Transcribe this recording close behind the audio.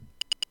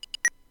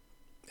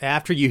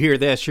after you hear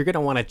this, you're going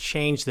to want to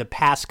change the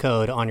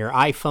passcode on your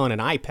iPhone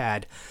and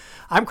iPad.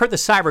 I'm Kurt the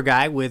Cyber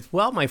Guy with,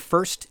 my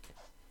first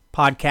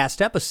podcast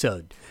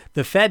episode.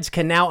 The feds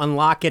can now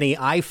unlock any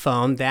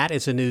iPhone. That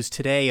is the news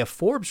today. A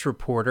Forbes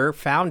reporter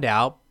found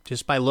out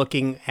just by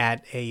looking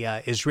at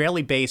a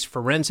Israeli-based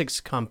forensics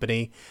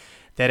company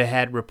that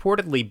had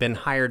reportedly been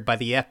hired by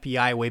the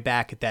FBI way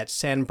back at that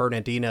San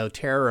Bernardino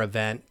terror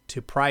event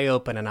to pry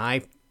open an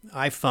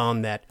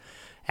iPhone that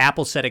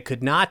Apple said it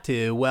could not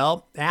do.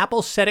 Well,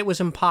 Apple said it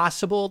was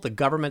impossible. The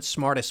government's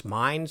smartest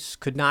minds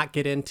could not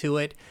get into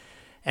it.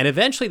 And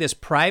eventually this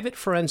private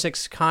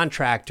forensics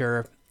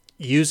contractor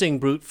using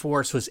brute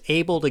force was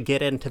able to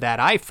get into that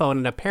iPhone.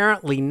 And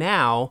apparently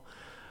now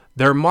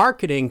they're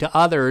marketing to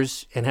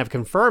others and have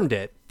confirmed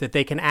it that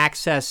they can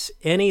access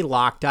any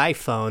locked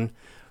iPhone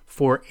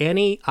for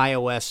any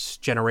iOS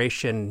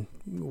generation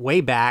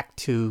way back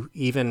to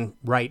even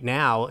right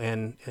now.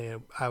 And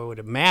I would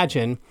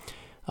imagine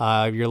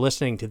you're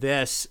listening to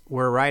this,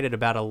 we're right at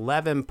about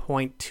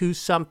 11.2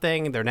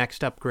 something. Their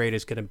next upgrade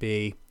is going to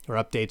be, or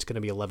update's going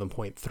to be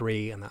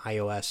 11.3 on the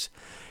iOS.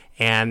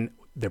 And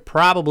they're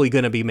probably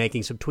going to be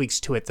making some tweaks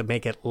to it to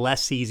make it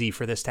less easy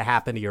for this to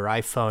happen to your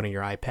iPhone and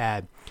your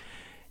iPad.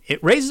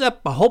 It raises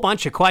up a whole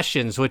bunch of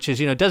questions, which is,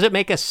 does it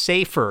make us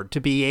safer to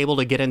be able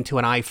to get into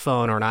an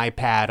iPhone or an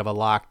iPad of a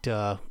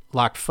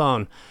locked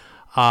phone?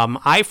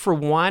 I, for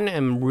one,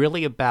 am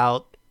really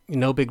about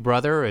no big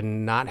brother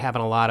and not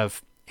having a lot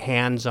of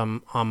hands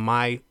on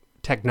my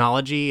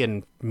technology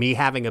and me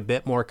having a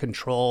bit more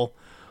control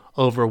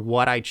over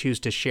what I choose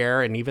to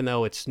share. And even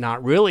though it's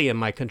not really in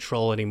my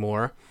control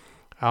anymore,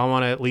 I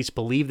want to at least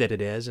believe that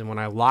it is. And when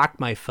I lock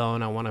my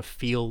phone, I want to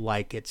feel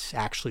like it's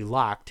actually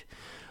locked.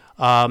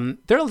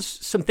 There are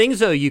some things,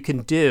 though, you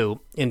can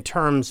do in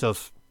terms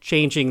of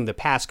changing the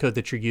passcode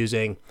that you're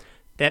using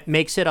that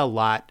makes it a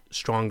lot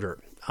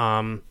stronger.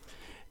 One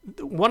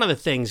of the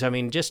things,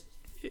 just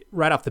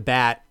right off the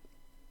bat,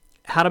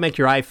 how to make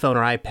your iPhone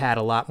or iPad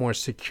a lot more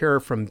secure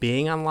from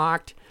being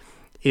unlocked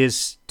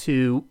is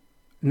to,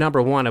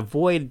 number one,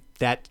 avoid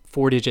that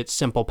 4-digit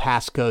simple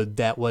passcode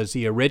that was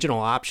the original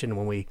option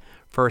when we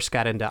first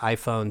got into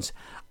iPhones.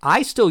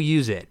 I still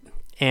use it.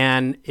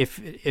 And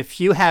if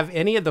you have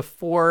any of the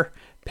 4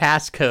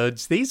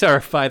 passcodes, these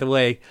are, by the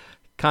way,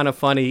 kind of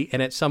funny.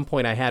 And at some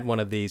point I had one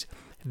of these.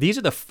 These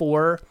are the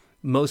 4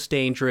 most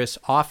dangerous,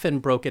 often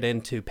broken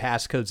into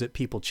passcodes that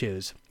people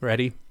choose.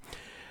 Ready?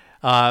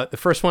 The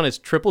first one is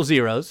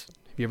 000. Have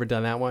you ever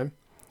done that one?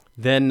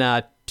 Then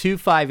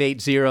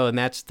 2580, and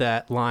that's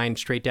that line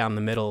straight down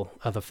the middle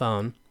of the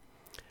phone.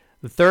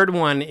 The third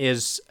one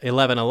is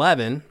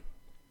 1111.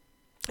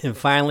 And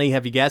finally,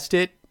 have you guessed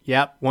it?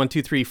 Yep,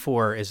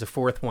 1234 is the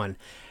fourth one.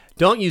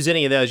 Don't use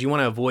any of those. You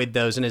want to avoid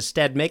those, and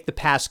instead make the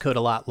passcode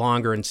a lot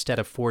longer. Instead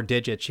of 4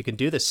 digits, you can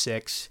do the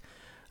 6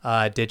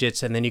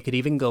 digits, and then you could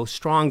even go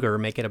stronger,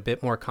 make it a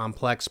bit more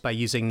complex by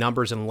using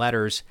numbers and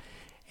letters,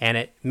 and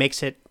it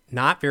makes it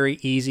not very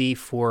easy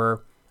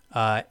for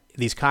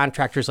these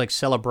contractors like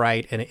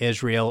Celebrite in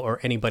Israel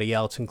or anybody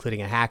else,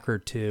 including a hacker,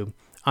 to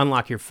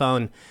unlock your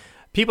phone.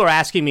 People are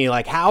asking me,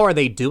 how are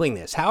they doing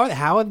this? How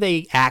have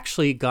they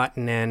actually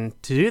gotten in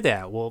to do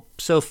that? Well,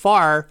 so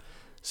far,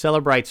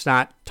 Celebrite's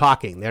not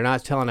talking. They're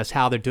not telling us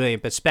how they're doing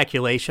it, but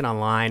speculation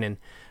online. And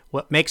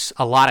what makes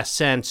a lot of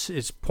sense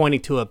is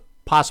pointing to a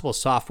possible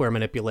software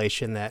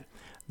manipulation that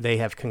they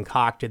have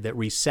concocted that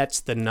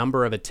resets the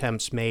number of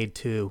attempts made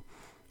to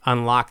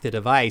unlock the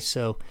device.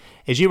 So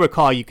as you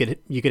recall, you could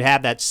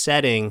have that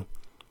setting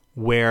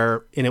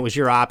where, and it was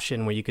your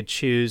option, where you could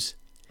choose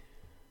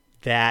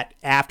that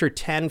after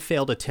 10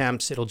 failed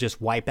attempts, it'll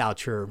just wipe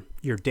out your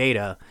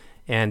data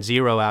and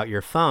zero out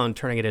your phone,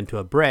 turning it into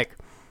a brick.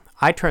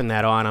 I turned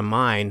that on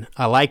mine.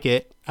 I like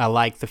it. I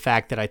like the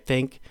fact that I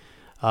think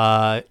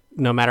no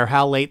matter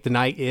how late the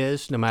night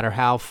is, no matter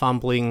how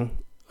fumbling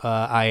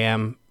I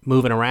am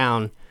moving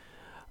around,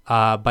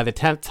 by the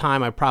 10th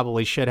time, I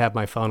probably should have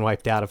my phone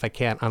wiped out if I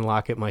can't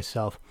unlock it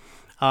myself.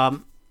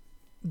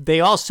 They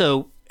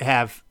also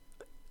have,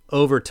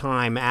 over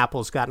time,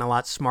 Apple's gotten a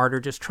lot smarter,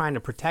 just trying to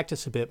protect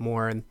us a bit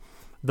more. And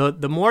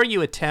the more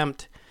you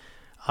attempt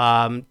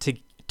to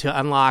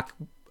unlock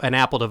an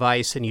Apple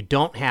device and you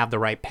don't have the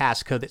right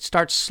passcode, it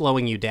starts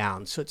slowing you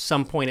down. So at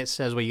some point it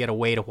says, well, you got to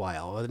wait a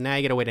while. Well, now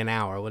you got to wait an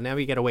hour. Well, now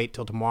you got to wait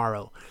till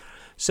tomorrow.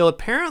 So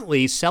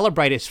apparently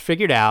Celebrite has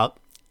figured out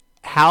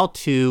how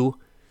to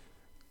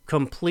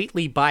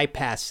completely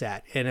bypass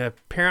that. And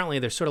apparently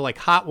they're sort of like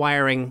hot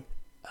wiring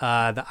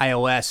the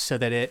iOS so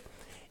that it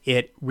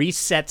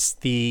resets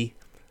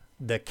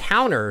the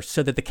counter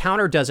so that the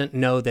counter doesn't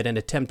know that an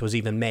attempt was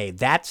even made.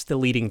 That's the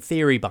leading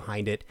theory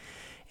behind it.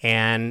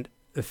 And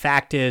the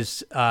fact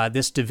is,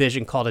 this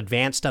division called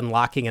Advanced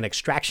Unlocking and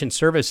Extraction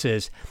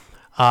Services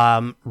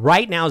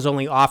right now is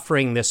only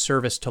offering this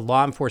service to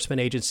law enforcement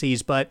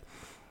agencies, but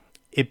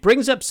it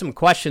brings up some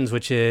questions,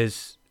 which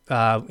is,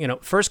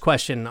 first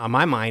question on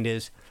my mind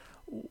is,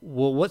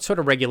 well, what sort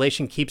of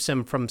regulation keeps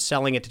them from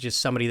selling it to just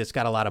somebody that's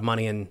got a lot of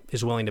money and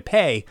is willing to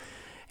pay?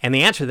 And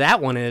the answer to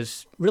that one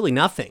is really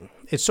nothing.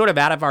 It's sort of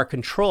out of our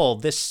control.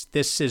 This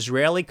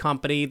Israeli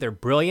company, they're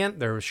brilliant.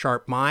 They're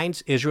sharp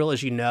minds. Israel,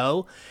 as you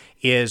know,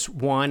 is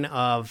one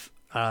of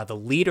the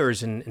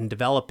leaders in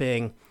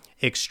developing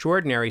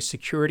extraordinary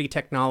security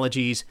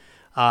technologies.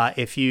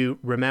 If you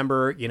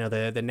remember,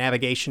 the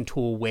navigation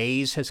tool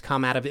Waze has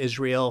come out of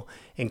Israel,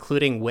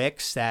 including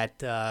Wix,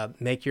 that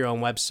make your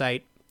own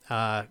website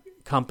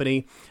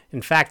company.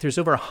 In fact, there's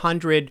over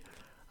 100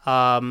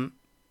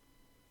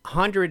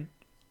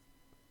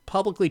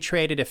 publicly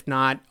traded, if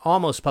not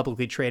almost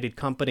publicly traded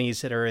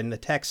companies that are in the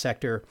tech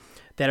sector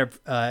that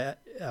have a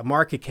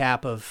market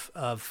cap of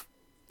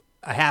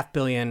 $500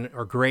 million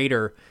or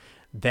greater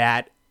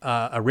that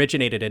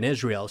originated in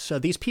Israel. So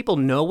these people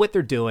know what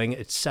they're doing.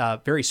 It's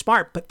very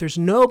smart, but there's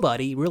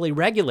nobody really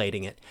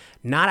regulating it.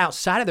 Not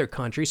outside of their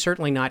country,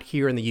 certainly not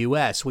here in the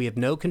U.S. We have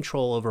no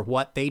control over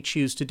what they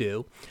choose to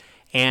do.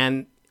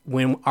 And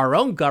when our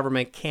own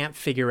government can't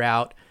figure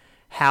out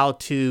how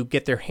to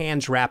get their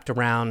hands wrapped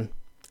around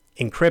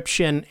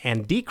encryption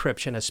and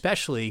decryption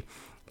especially,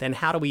 then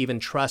how do we even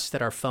trust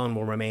that our phone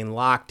will remain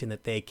locked and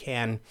that they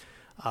can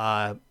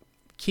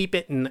keep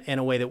it in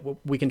a way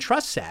that we can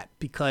trust that?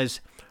 Because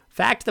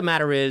fact of the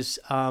matter is,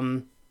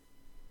 I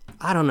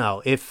don't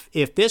know, if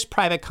this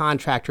private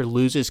contractor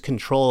loses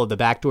control of the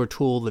backdoor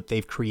tool that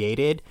they've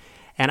created,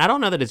 and I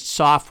don't know that it's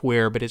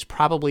software, but it's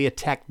probably a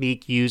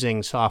technique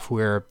using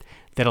software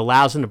that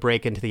allows them to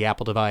break into the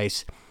Apple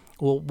device,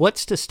 well,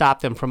 what's to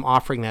stop them from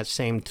offering that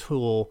same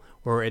tool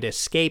or it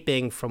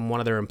escaping from one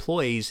of their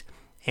employees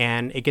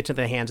and it gets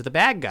into the hands of the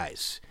bad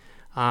guys?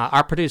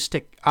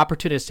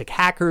 Opportunistic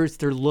hackers,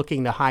 they're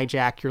looking to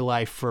hijack your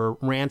life for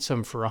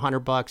ransom for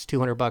 $100,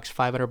 $200,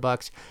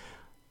 $500.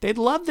 They'd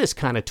love this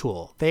kind of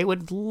tool. They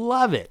would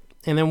love it.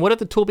 And then what if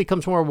the tool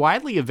becomes more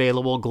widely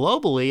available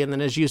globally and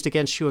then is used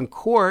against you in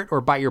court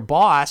or by your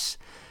boss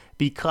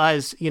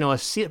because, a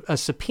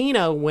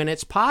subpoena, when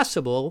it's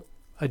possible,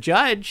 a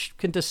judge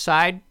can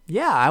decide,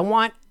 yeah, I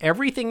want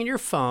everything in your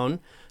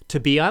phone to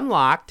be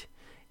unlocked,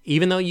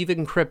 even though you've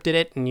encrypted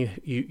it and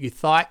you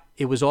thought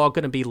it was all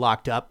going to be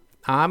locked up.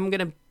 I'm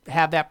going to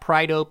have that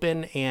pried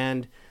open,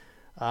 and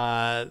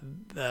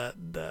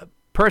the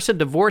person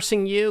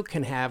divorcing you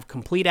can have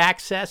complete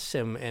access,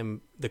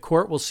 and the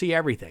court will see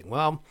everything.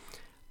 Well,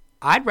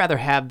 I'd rather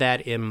have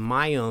that in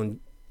my own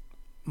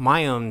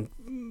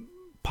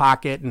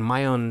pocket and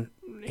my own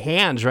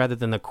hands rather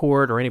than the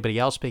court or anybody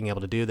else being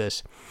able to do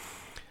this.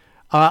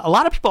 A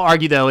lot of people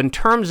argue, though, in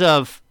terms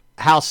of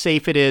how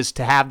safe it is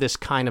to have this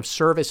kind of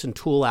service and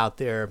tool out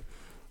there.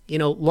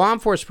 Law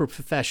enforcement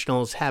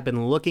professionals have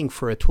been looking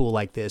for a tool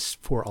like this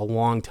for a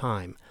long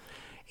time.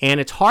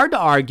 And it's hard to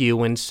argue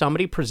when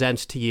somebody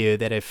presents to you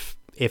that if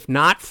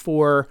not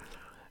for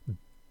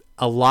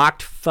a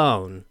locked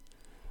phone,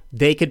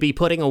 they could be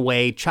putting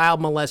away child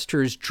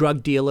molesters,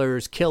 drug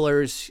dealers,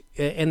 killers.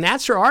 And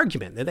that's their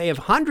argument, that they have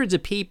hundreds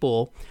of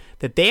people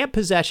that they have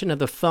possession of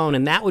the phone,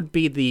 and that would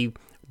be the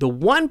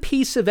one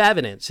piece of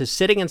evidence is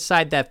sitting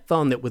inside that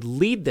phone that would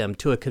lead them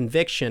to a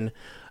conviction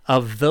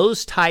of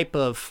those type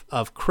of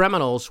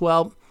criminals.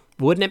 Well,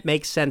 wouldn't it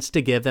make sense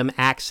to give them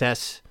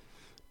access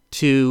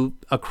to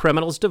a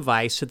criminal's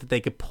device so that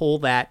they could pull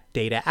that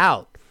data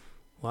out?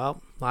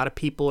 Well, a lot of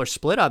people are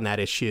split on that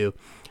issue,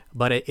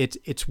 but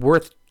it's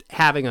worth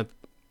having a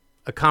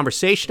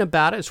conversation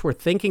about it. It's worth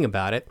thinking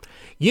about it.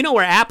 You know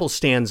where Apple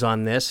stands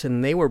on this,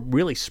 and they were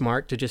really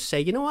smart to just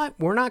say, you know what,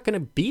 we're not going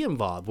to be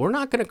involved. We're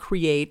not going to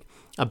create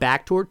a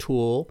backdoor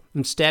tool.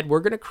 Instead,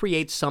 we're going to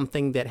create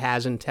something that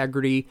has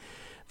integrity,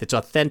 that's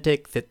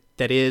authentic,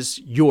 that is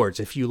yours.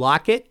 If you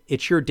lock it,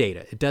 it's your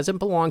data. It doesn't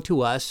belong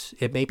to us.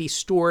 It may be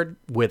stored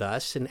with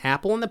us. And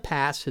Apple in the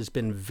past has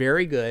been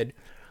very good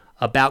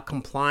about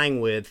complying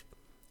with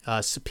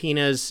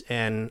subpoenas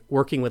and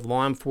working with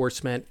law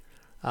enforcement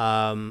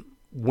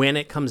when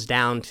it comes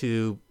down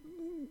to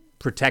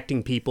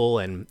protecting people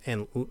and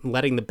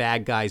letting the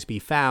bad guys be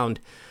found.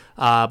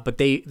 But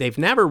they've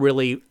never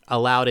really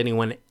allowed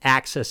anyone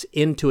access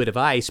into a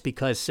device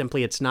because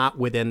simply it's not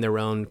within their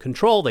own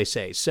control, they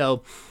say.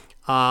 So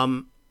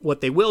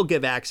what they will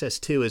give access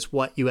to is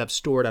what you have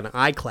stored on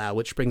iCloud,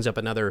 which brings up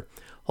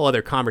whole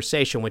other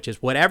conversation, which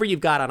is whatever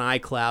you've got on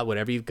iCloud,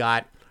 whatever you've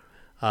got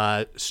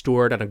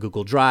stored on a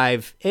Google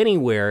Drive,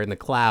 anywhere in the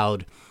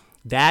cloud,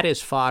 that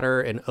is fodder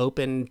and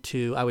open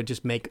to, I would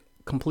just make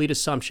complete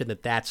assumption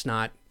that that's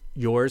not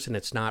yours and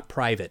it's not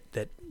private,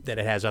 that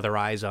it has other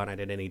eyes on it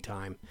at any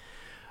time.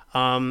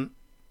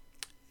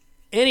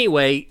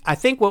 Anyway, I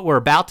think what we're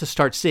about to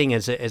start seeing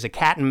is a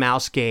cat and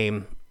mouse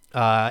game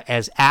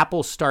as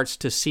Apple starts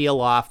to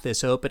seal off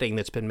this opening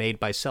that's been made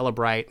by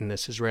Celebrite and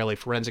this Israeli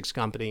forensics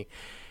company.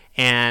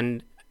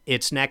 And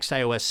its next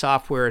iOS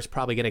software is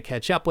probably going to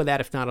catch up with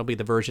that. If not, it'll be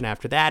the version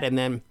after that. And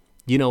then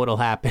you know what'll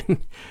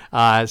happen.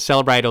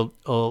 Celebrite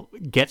will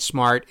get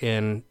smart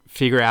and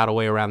figure out a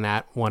way around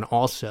that one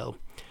also.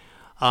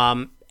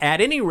 At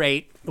any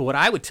rate, what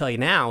I would tell you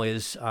now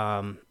is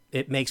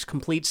it makes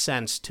complete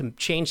sense to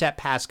change that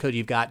passcode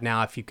you've got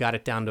now. If you've got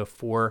it down to a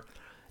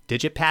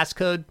 4-digit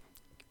passcode,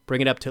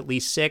 bring it up to at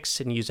least 6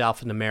 and use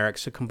alphanumeric.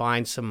 So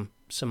combine some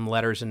some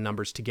letters and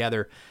numbers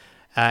together.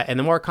 And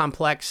the more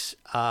complex,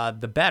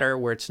 the better,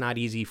 where it's not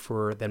easy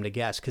for them to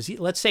guess. Because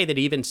let's say that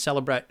even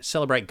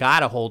Celebrate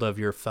got a hold of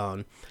your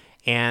phone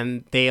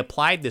and they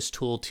applied this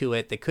tool to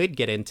it, they could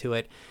get into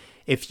it.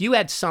 If you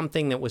had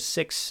something that was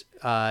 6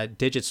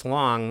 digits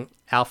long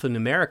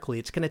alphanumerically,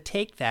 it's going to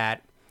take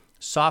that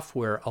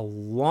software a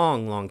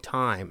long, long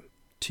time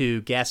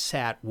to guess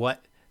at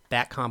what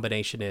that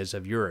combination is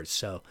of yours.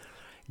 So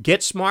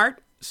get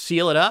smart,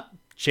 seal it up,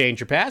 change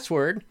your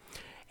password.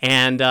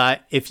 And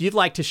if you'd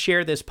like to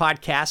share this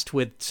podcast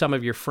with some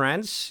of your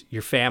friends,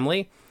 your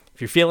family,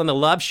 if you're feeling the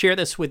love, share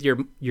this with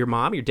your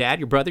mom, your dad,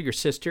 your brother, your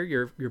sister,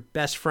 your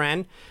best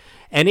friend.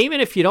 And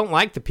even if you don't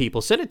like the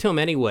people, send it to them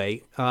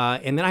anyway.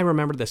 And then I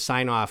remember the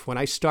sign off when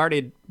I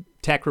started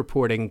tech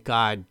reporting,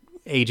 God,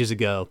 ages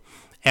ago.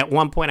 At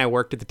one point, I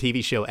worked at the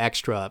TV show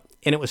Extra,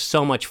 and it was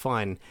so much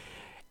fun.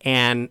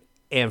 And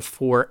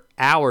for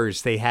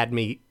hours, they had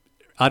me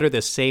utter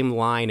the same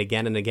line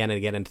again and again and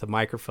again into the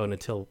microphone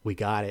until we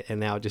got it. And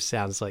now it just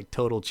sounds like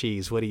total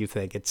cheese. What do you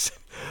think? It's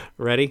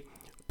ready?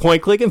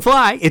 Point, click, and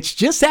fly. It's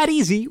just that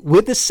easy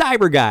with the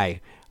Cyber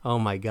Guy. Oh,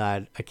 my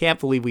God. I can't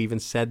believe we even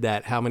said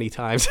that how many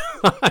times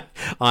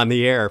on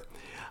the air.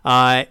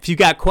 If you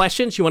got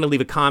questions, you want to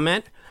leave a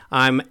comment,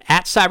 I'm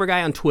at Cyber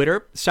Guy on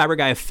Twitter, Cyber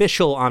Guy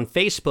Official on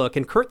Facebook,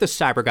 and Kurt the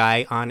Cyber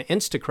Guy on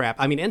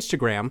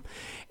Instagram.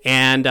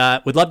 And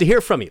would love to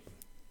hear from you.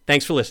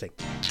 Thanks for listening.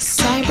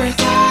 Cyber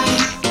Guy.